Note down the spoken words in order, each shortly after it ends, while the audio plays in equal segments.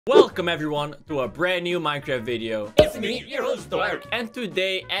Welcome everyone to a brand new Minecraft video. It's me, your host Dark, and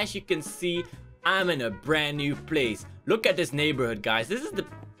today, as you can see, I'm in a brand new place. Look at this neighborhood, guys. This is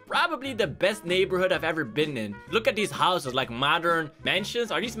probably the best neighborhood I've ever been in. Look at these houses, like modern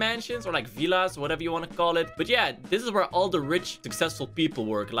mansions. Are these mansions or like villas, whatever you want to call it? But yeah, this is where all the rich, successful people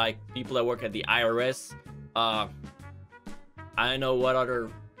work, like people that work at the IRS. I don't know what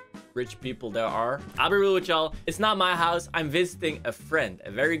other rich people there are. I'll be real with y'all, it's not my house. I'm visiting a friend,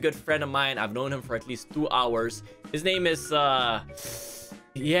 a very good friend of mine. I've known him for at least 2 hours. His name is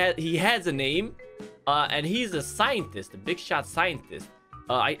he has a name, and he's a scientist, a big shot scientist.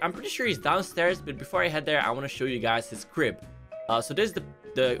 I'm pretty sure he's downstairs, but before I head there, I want to show you guys his crib. So this is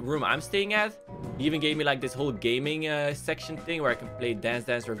the room I'm staying at. He even gave me like this whole gaming section thing where I can play Dance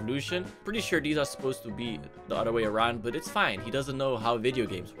Dance Revolution. Pretty sure these are supposed to be the other way around, but it's fine. He doesn't know how video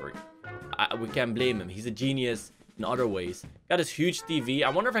games work. We can't blame him. He's a genius in other ways. Got this huge TV. I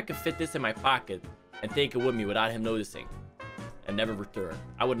wonder if I can fit this in my pocket and take it with me without him noticing and never return.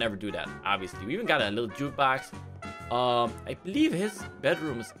 I would never do that, obviously. We even got a little jukebox. I believe his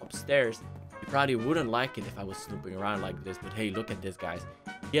bedroom is upstairs. He probably wouldn't like it if I was snooping around like this, but hey, look at this, guys.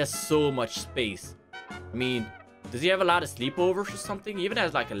 He has so much space. I mean, does he have a lot of sleepovers or something? He even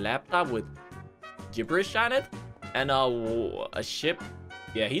has like a laptop with gibberish on it and a ship.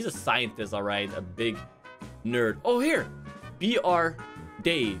 Yeah, he's a scientist, all right. A big nerd. Oh, here. BR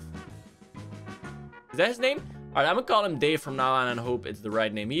Dave. Is that his name? All right, I'm gonna call him Dave from now on and hope it's the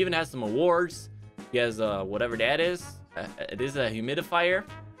right name. He even has some awards. He has whatever that is. It is a humidifier.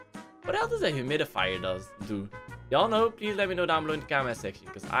 What else does a humidifier do? Y'all know? Please let me know down below in the comment section,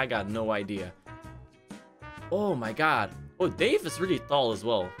 because I got no idea. Oh my god. Oh, Dave is really tall as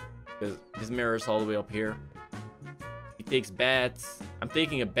well, because his mirror is all the way up here. He takes baths. I'm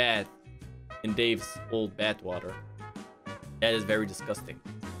taking a bath in Dave's old bath water. That is very disgusting.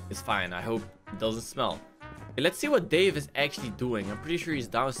 It's fine. I hope it doesn't smell. Okay, let's see what Dave is actually doing. I'm pretty sure he's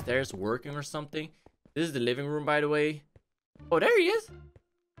downstairs working or something. This is the living room, by the way. Oh, there he is.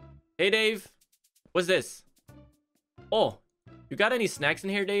 Hey, Dave. What's this? Oh, you got any snacks in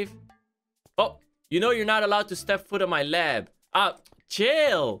here, Dave? Oh, you know you're not allowed to step foot in my lab.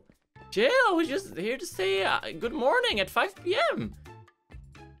 Chill. Chill. I was just here to say good morning at 5 p.m.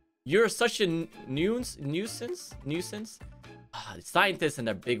 You're such a nuisance. Scientists and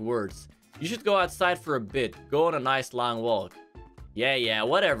their big words. You should go outside for a bit. Go on a nice long walk. Yeah,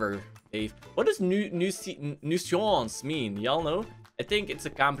 whatever, Dave. What does nuisance mean? Y'all know? I think it's a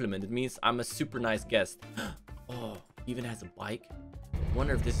compliment. It means I'm a super nice guest. Oh, he even has a bike. I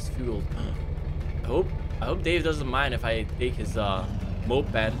wonder if this is fueled. I hope Dave doesn't mind if I take his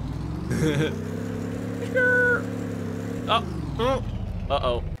moped.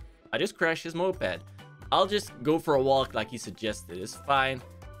 Uh-oh. I just crashed his moped. I'll just go for a walk like he suggested. It's fine.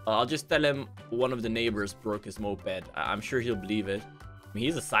 I'll just tell him one of the neighbors broke his moped. I'm sure he'll believe it. I mean,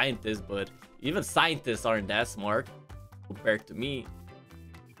 he's a scientist, but even scientists aren't that smart compared to me.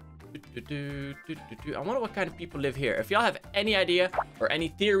 I wonder what kind of people live here. If y'all have any idea or any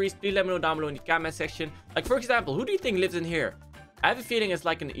theories, please let me know down below in the comment section. Like, for example, who do you think lives in here? I have a feeling it's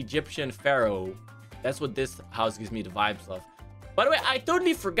like an Egyptian pharaoh. That's what this house gives me the vibes of. By the way, I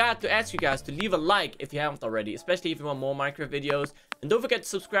totally forgot to ask you guys to leave a like if you haven't already, especially if you want more Minecraft videos. And don't forget to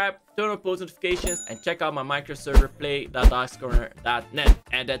subscribe, turn on post notifications, and check out my Minecraft server, play.darkscorner.net.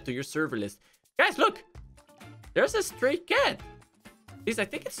 Add that to your server list. Guys, look! There's a stray cat. At least I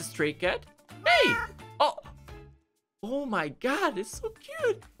think it's a stray cat. Hey! Oh my god, it's so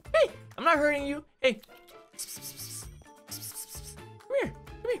cute. Hey, I'm not hurting you. Hey. Come here.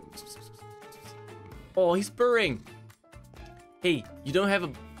 Oh, he's purring. Hey, you don't have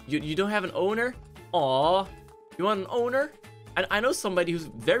an owner? Aw, you want an owner? And I know somebody who's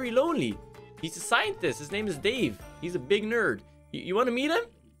very lonely. He's a scientist. His name is Dave. He's a big nerd. You want to meet him?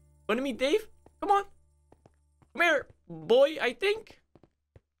 Want to meet Dave? Come on. Come here, boy, I think.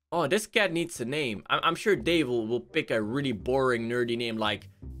 Oh, this cat needs a name. I'm sure Dave will pick a really boring, nerdy name like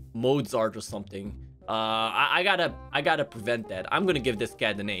Mozart or something. I gotta prevent that. I'm gonna give this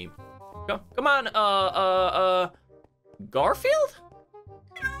cat the name. Come on, Garfield?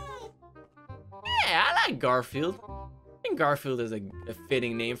 Yeah, I like Garfield. I think Garfield is a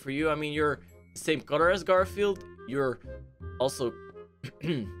fitting name for you. I mean, you're the same color as Garfield. You're also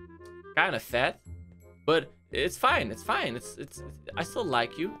kind of fat, but it's fine. It's fine. It's I still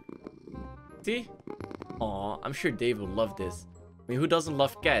like you. See? Aw, I'm sure Dave will love this. I mean, who doesn't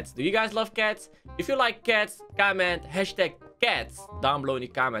love cats? Do you guys love cats? If you like cats, comment #cats down below in the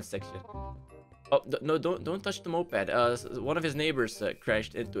comment section. Oh, no, don't touch the moped. One of his neighbors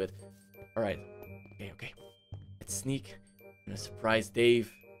crashed into it. All right. Okay. Let's sneak. I'm gonna surprise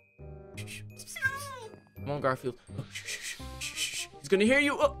Dave. Come on, Garfield. He's gonna hear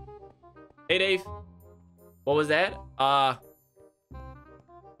you. Oh. Hey, Dave. What was that?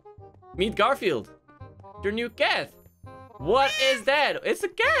 Meet Garfield. Your new cat. What is that? It's a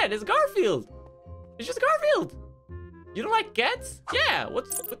cat. It's Garfield. It's just Garfield. You don't like cats? Yeah.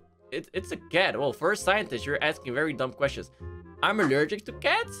 It's a cat. Well, for a scientist, you're asking very dumb questions. I'm allergic to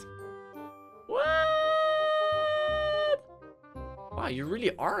cats? What? Wow, you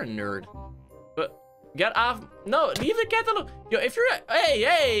really are a nerd. But get off. No, leave the cat alone. Yo, if you're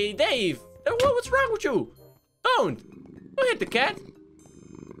hey, Dave. What's wrong with you? Don't hit the cat.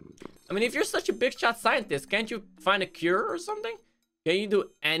 I mean, if you're such a big shot scientist, can't you find a cure or something? Can you do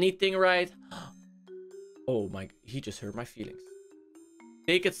anything right? Oh my, he just hurt my feelings.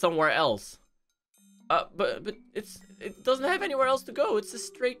 Take it somewhere else. But it doesn't have anywhere else to go. It's a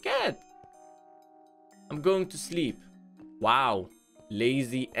stray cat. I'm going to sleep. Wow,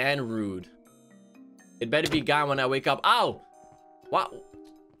 lazy and rude. It better be gone when I wake up. Ow! Wow,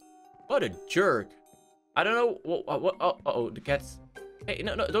 what a jerk. I don't know what. Oh, the cat's. Hey,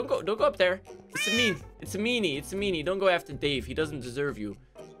 no, don't go up there. It's a meanie. Don't go after Dave. He doesn't deserve you.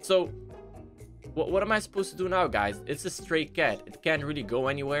 So, what am I supposed to do now, guys? It's a stray cat. It can't really go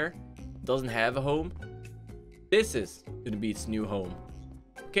anywhere. It doesn't have a home. This is gonna be its new home.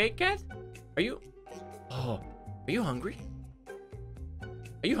 Okay, cat? Are you? Oh, are you hungry?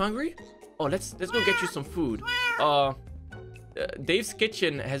 Are you hungry? Oh, let's go get you some food. Dave's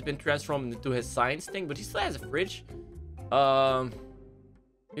kitchen has been transformed into his science thing, but he still has a fridge.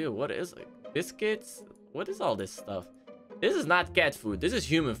 Ew, what is it? Biscuits? What is all this stuff? This is not cat food. This is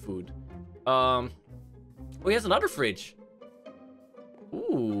human food. Oh, he has another fridge.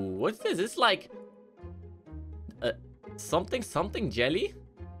 Ooh, what's this? It's like something jelly.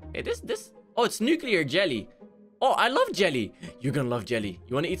 Hey, this. Oh, it's nuclear jelly. Oh, I love jelly. You're gonna love jelly.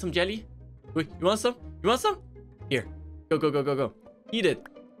 You wanna eat some jelly? Wait, you want some? You want some? Here, go. Eat it.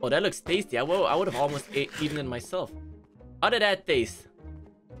 Oh, that looks tasty. I would have almost eaten it myself. How did that taste?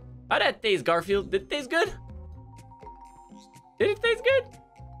 How did that taste, Garfield? Did it taste good? Did it taste good?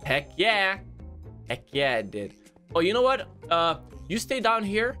 Heck yeah. Heck yeah, it did. Oh, you know what? You stay down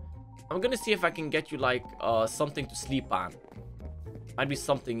here. I'm gonna see if I can get you like something to sleep on. Might be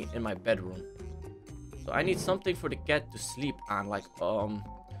something in my bedroom. So I need something for the cat to sleep on, like a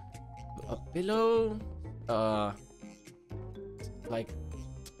pillow. Like,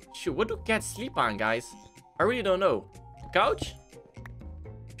 shoot, what do cats sleep on, guys? I really don't know. Couch?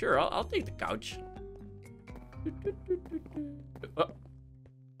 Sure, I'll take the couch.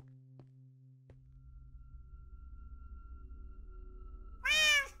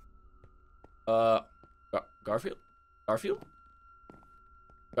 Garfield?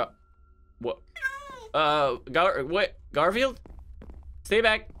 What? Wait, Garfield? Stay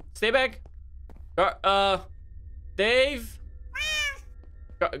back. Dave?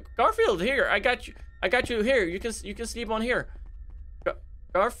 Garfield, here, I got you here. You can sleep on here.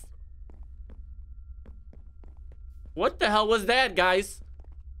 What the hell was that, guys?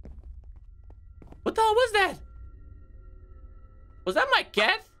 What the hell was that? Was that my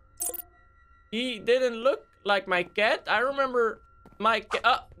cat? He didn't look like my cat. I remember my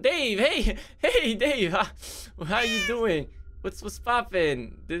cat. Dave, hey, Dave. How you doing? What's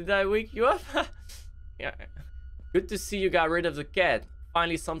poppin'? Did I wake you up? Yeah. Good to see you got rid of the cat.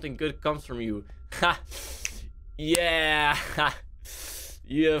 Finally, something good comes from you. Yeah.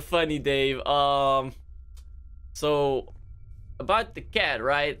 You're funny, Dave. So about the cat,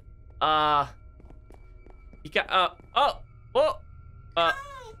 right? You got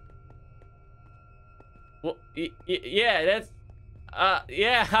well, yeah, that's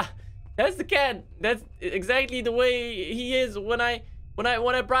yeah, that's the cat. That's exactly the way he is when I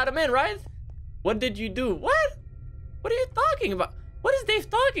brought him in, right? What did you do? What are you talking about? What is Dave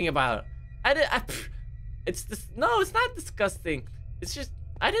talking about? It's this. No, it's not disgusting. It's just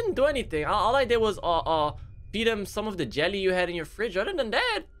I didn't do anything. All I did was feed him some of the jelly you had in your fridge. Other than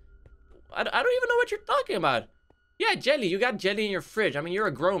that, I don't even know what you're talking about. Yeah, jelly. You got jelly in your fridge. I mean, you're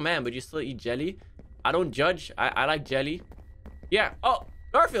a grown man, but you still eat jelly. I don't judge. I like jelly. Yeah. Oh,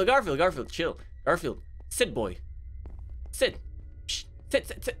 Garfield, chill. Garfield, sit, boy. Sit. Shh.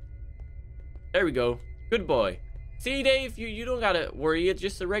 Sit. There we go. Good boy. See, Dave, you don't gotta worry. It's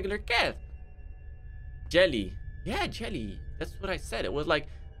just a regular cat. Jelly. Yeah, jelly. That's what I said. It was like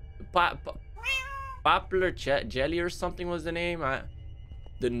popular jelly or something was the name.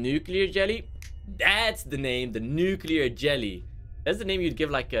 The nuclear jelly. That's the name. The nuclear jelly. That's the name you'd give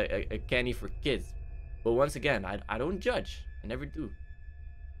like a candy for kids. But once again, I don't judge. I never do.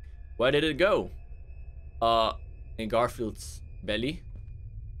 Where did it go? In Garfield's belly.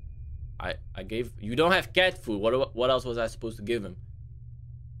 I gave... You don't have cat food. What else was I supposed to give him?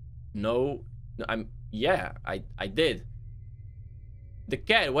 No, yeah, I did. The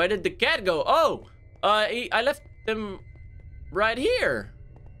cat, where did the cat go? Oh, I left him right here.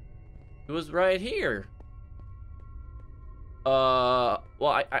 It was right here. Well,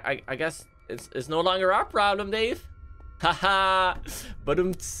 I guess it's no longer our problem, Dave. Haha. But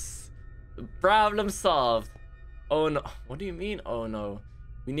problem solved. Oh no. What do you mean? Oh no.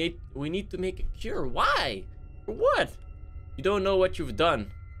 We need to make a cure. Why? For what? You don't know what you've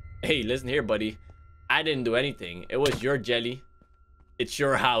done. Hey, listen here, buddy. I didn't do anything. It was your jelly. It's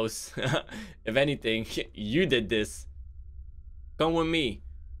your house. If anything, you did this. Come with me.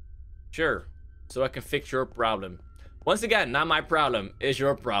 Sure. So I can fix your problem. Once again, not my problem. It's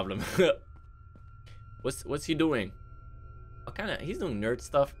your problem. What's he doing? What kind of... He's doing nerd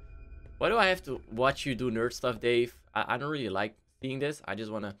stuff. Why do I have to watch you do nerd stuff, Dave? I don't really like seeing this. I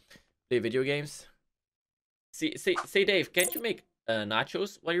just want to play video games. Say, Dave, can't you make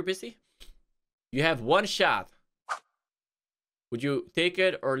nachos while you're busy? You have one shot. Would you take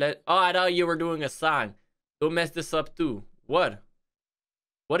it or let... Oh, I thought you were doing a song. Don't mess this up too. What?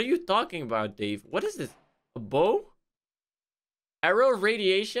 What are you talking about, Dave? What is this? A bow? Arrow of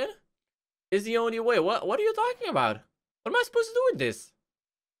radiation is the only way. What are you talking about? What am I supposed to do with this?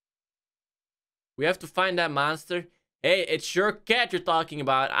 We have to find that monster. Hey, it's your cat you're talking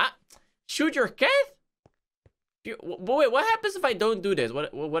about. Shoot your cat? But wait, what happens if I don't do this?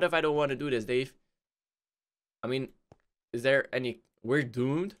 What if I don't want to do this, Dave? I mean, is there any... We're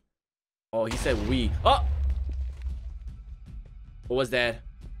doomed? Oh, he said we. Oh! What was that?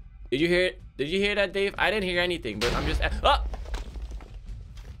 Did you hear it? Did you hear that, Dave? I didn't hear anything, but I'm just... Oh!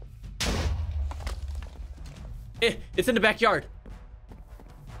 It's in the backyard.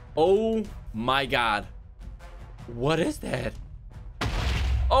 Oh my god. What is that?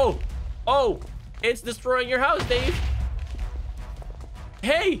 Oh! Oh! It's destroying your house, Dave.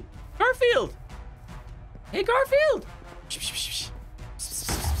 Hey! Garfield! Hey, Garfield!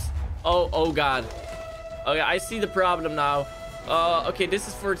 Oh god. Okay, I see the problem now. Okay, this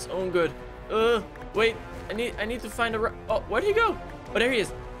is for its own good. Wait, I need to find a... Oh, where'd he go? Oh, there he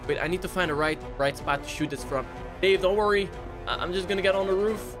is. Wait, I need to find a right spot to shoot this from. Dave, don't worry. I'm just gonna get on the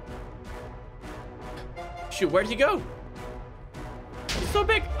roof. Shoot, where'd he go? He's so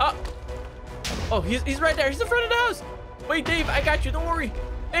big. Oh, he's right there. He's in front of the house. Wait, Dave, I got you. Don't worry.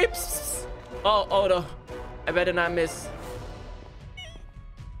 Hey, psst. Oh no. I better not miss.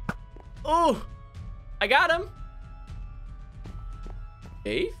 Oh, I got him.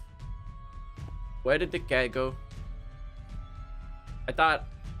 Dave? Where did the cat go? I thought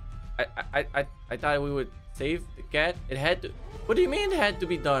we would save the cat. It had to... What do you mean it had to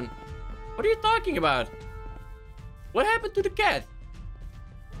be done? What are you talking about? What happened to the cat?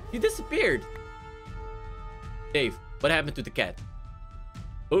 He disappeared. Dave, what happened to the cat?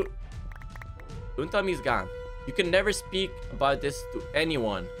 Oh, don't tell me he's gone. You can never speak about this to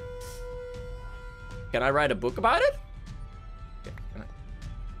anyone. Can I write a book about it? Okay,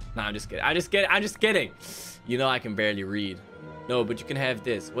 no, I'm just kidding. I'm just kidding. You know I can barely read. No, but you can have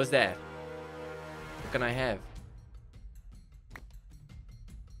this. What's that? What can I have?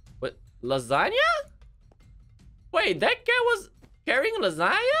 What? Lasagna? Wait, that cat was carrying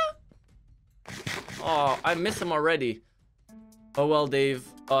lasagna? Oh, I miss him already. Oh, well, Dave.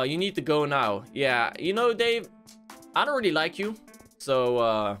 You need to go now. Yeah, you know, Dave, I don't really like you.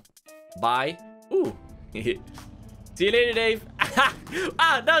 So, bye. Ooh. See you later, Dave.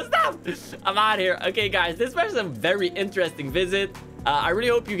 No, stop. I'm out here. Okay, guys, this was a very interesting visit. I really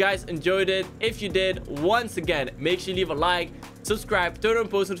hope you guys enjoyed it. If you did, once again, make sure you leave a like, subscribe, turn on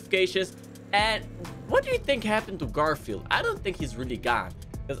post notifications. And what do you think happened to Garfield? I don't think he's really gone,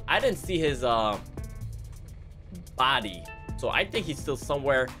 because I didn't see his body. So I think he's still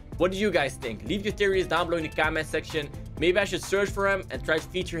somewhere. What do you guys think? Leave your theories down below in the comment section. Maybe I should search for him and try to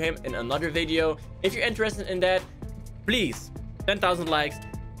feature him in another video. If you're interested in that, please, 10,000 likes.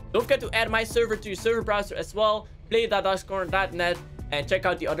 Don't forget to add my server to your server browser as well. play.darkscorner.net and check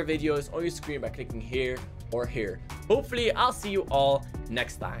out the other videos on your screen by clicking here or here. Hopefully, I'll see you all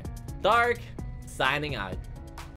next time. Dark, signing out.